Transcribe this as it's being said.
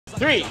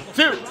3,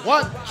 2,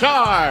 1,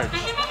 charge.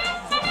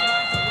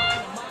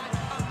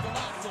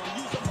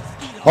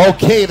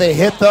 Okay, they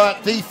hit the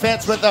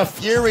defense with a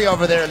fury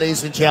over there,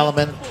 ladies and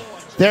gentlemen.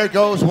 There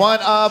goes one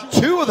of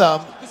two of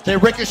them. They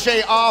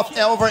ricochet off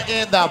over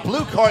in the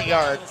blue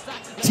courtyard.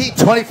 Team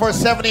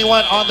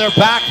 2471 on their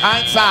back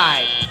hind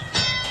side.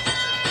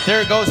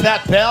 There goes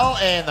that bell,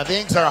 and the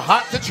things are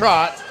hot to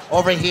trot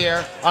over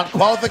here on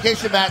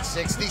qualification match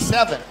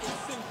 67.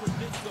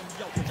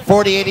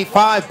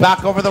 4085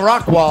 back over the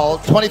rock wall.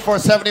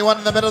 2471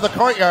 in the middle of the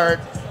courtyard,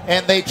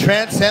 and they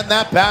transcend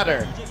that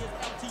batter.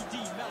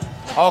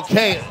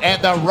 Okay,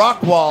 and the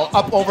rock wall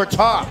up over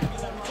top.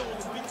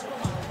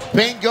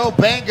 Bingo,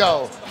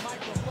 bango.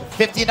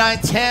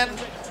 5910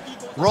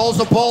 rolls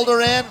a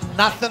boulder in,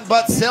 nothing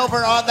but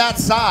silver on that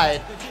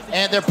side.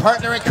 And their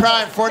partner in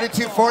crime,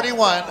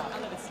 4241,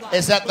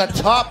 is at the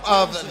top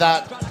of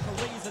that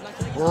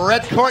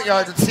red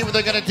courtyard. Let's see what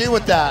they're going to do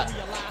with that.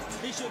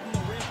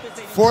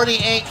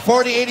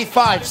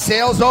 4085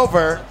 sails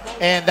over,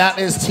 and that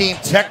is Team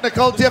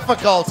Technical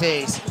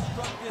Difficulties.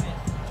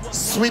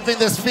 Sweeping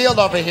this field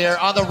over here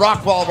on the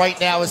rock wall right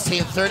now is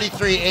Team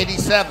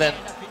 3387.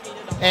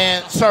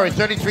 And sorry,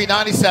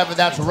 3397,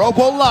 that's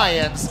Robo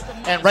Lions.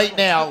 And right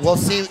now, we'll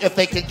see if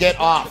they can get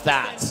off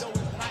that.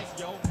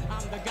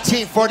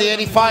 Team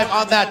 4085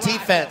 on that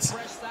defense.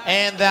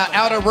 And the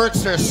outer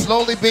works are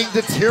slowly being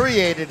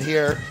deteriorated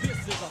here.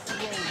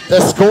 The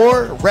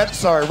score,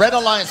 Red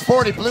Alliance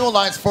 40, Blue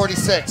Alliance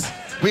 46.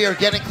 We are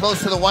getting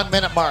close to the 1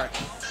 minute mark.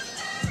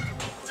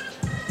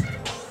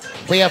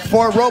 We have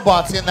 4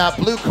 robots in that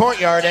blue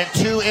courtyard and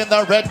 2 in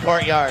the red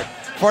courtyard.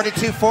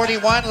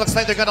 4241, looks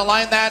like they're gonna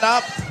line that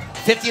up.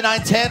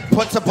 5910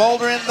 puts a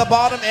boulder in the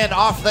bottom and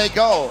off they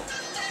go.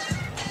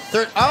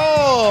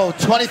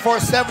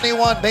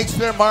 2471 makes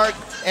their mark,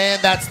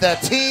 and that's the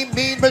Team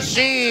Mean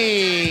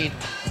Machine.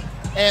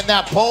 And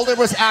that boulder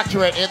was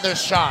accurate in their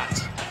shot.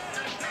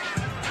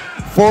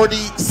 40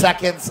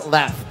 seconds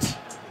left.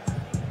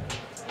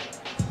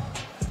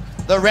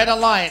 The Red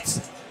Alliance.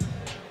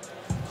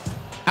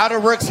 Outer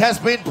works has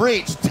been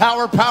breached.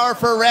 Tower power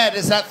for red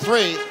is at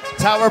 3.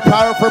 Tower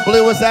power for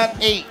blue is at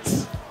 8.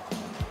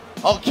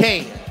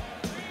 Okay,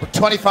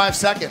 25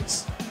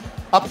 seconds.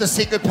 Up the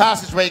secret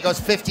passageway goes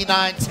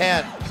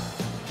 5910.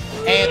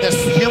 And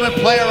this human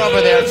player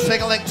over there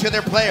signaling to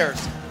their players.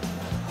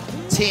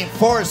 Team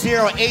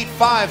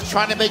 4085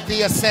 trying to make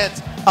the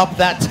ascent up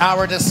that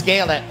tower to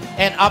scale it.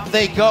 And up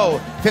they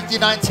go.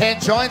 5910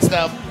 joins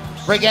them.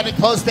 We're getting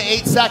close to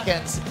 8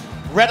 seconds.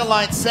 Red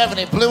Alliance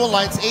 70, Blue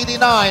Alliance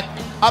 89.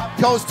 Up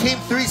goes Team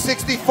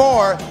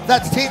 364.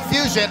 That's Team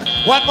Fusion.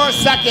 1 more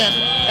second.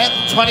 And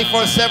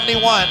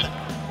 2471.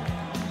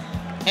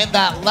 In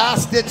that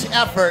last-ditch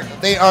effort,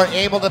 they are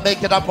able to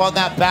make it up on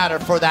that batter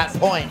for that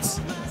points.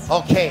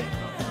 Okay.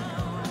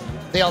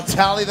 They'll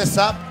tally this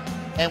up,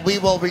 and we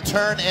will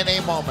return in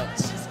a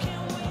moment.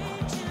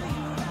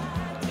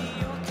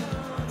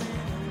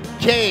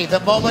 Okay, the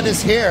moment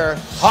is here.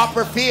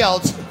 Hopper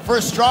Fields,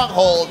 first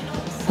stronghold.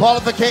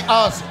 Qualification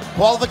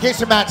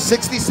match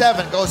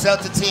 67 goes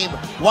out to Team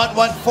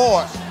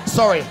 114.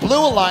 Sorry,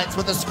 Blue Alliance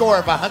with a score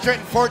of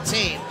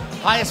 114.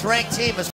 Highest ranked team is